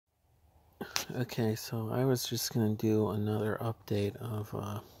Okay, so I was just going to do another update of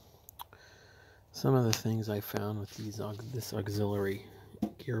some of the things I found with this auxiliary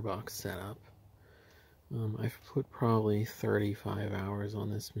gearbox setup. I've put probably 35 hours on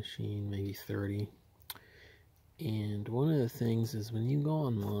this machine, maybe 30. And one of the things is when you go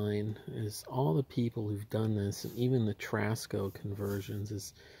online, is all the people who've done this, and even the Trasco conversions,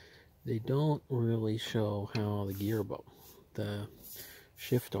 is they don't really show how the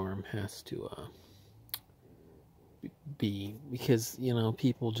shift arm has to be, because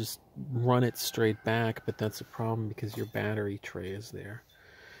people just run it straight back, but that's a problem because your battery tray is there.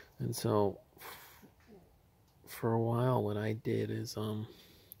 And so for a while what I did is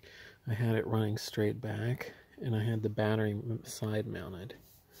I had it running straight back, and I had the battery side mounted,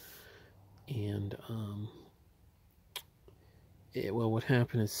 and well, what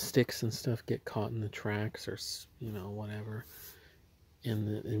happened is sticks and stuff get caught in the tracks, or whatever,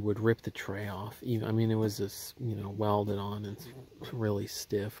 and it would rip the tray off. Even, I mean, it was just welded on and really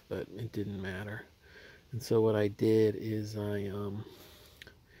stiff, but it didn't matter. And so what I did is I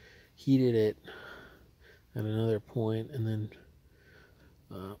heated it at another point, and then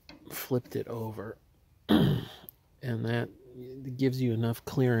flipped it over, and that gives you enough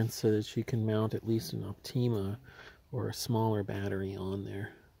clearance so that you can mount at least an Optima or a smaller battery on there,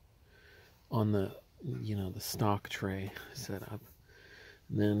 on the the stock tray setup.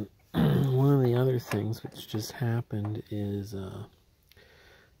 And then one of the other things which just happened is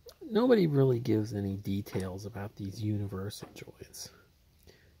nobody really gives any details about these universal joints.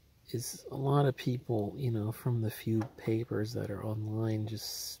 Is a lot of people, from the few papers that are online,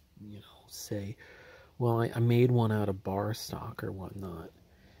 just say, well, I made one out of bar stock or whatnot,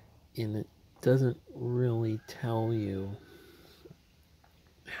 and it doesn't really tell you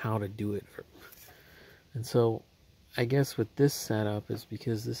how to do it. And so I guess with this setup is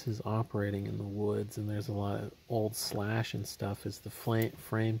because this is operating in the woods and there's a lot of old slash and stuff, is the frame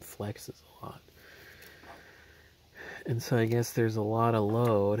flexes a lot. And so I guess there's a lot of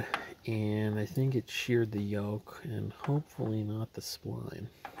load, and I think it sheared the yoke and hopefully not the spline.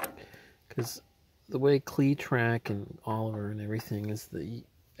 Because the way cletrac and Oliver and everything is,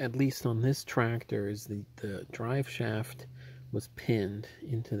 at least on this tractor, is the drive shaft was pinned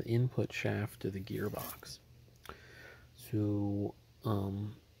into the input shaft of the gearbox. So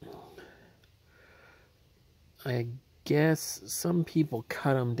I guess some people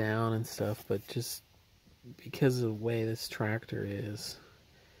cut them down and stuff, but just because of the way this tractor is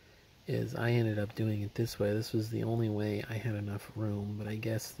I ended up doing it this way. This was the only way I had enough room, but I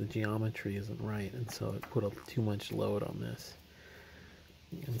guess the geometry isn't right, and so it put up too much load on this.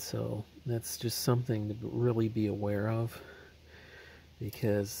 And so that's just something to really be aware of,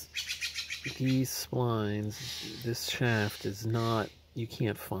 because these splines, this shaft is not, you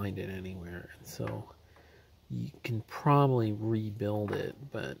can't find it anywhere, and so you can probably rebuild it,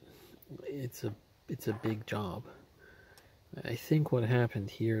 but it's a big job. I think what happened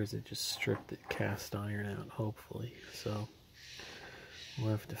here is it just stripped the cast iron out, hopefully, so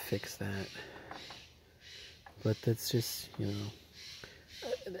we'll have to fix that. But that's just,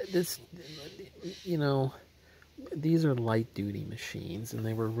 these are light duty machines, and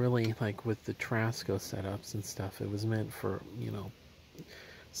they were really, like with the Trasco setups and stuff, it was meant for,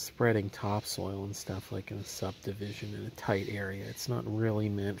 spreading topsoil and stuff, like in a subdivision in a tight area. It's not really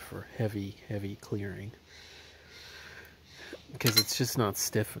meant for heavy clearing, because it's just not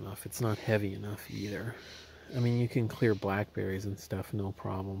stiff enough. It's not heavy enough either. I mean, you can clear blackberries and stuff, no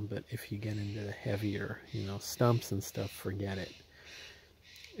problem, but if you get into the heavier, stumps and stuff, forget it.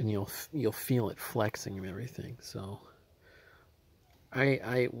 And you'll feel it flexing and everything. So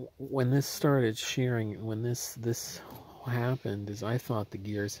I when this started shearing, when this happened, is I thought the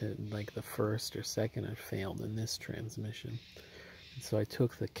gears had, like, the first or second had failed in this transmission. And so I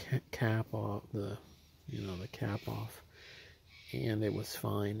took the cap off, the cap off, and it was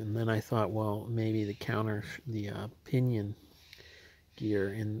fine. And then I thought, well, maybe the pinion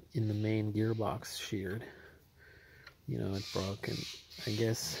gear in the main gearbox sheared. It broke, and I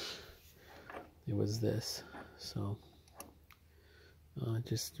guess it was this. So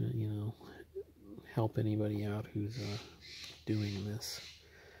just help anybody out who's doing this,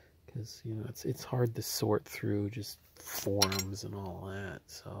 because it's hard to sort through just forums and all that.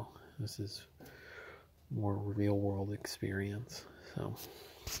 So this is more real world experience. So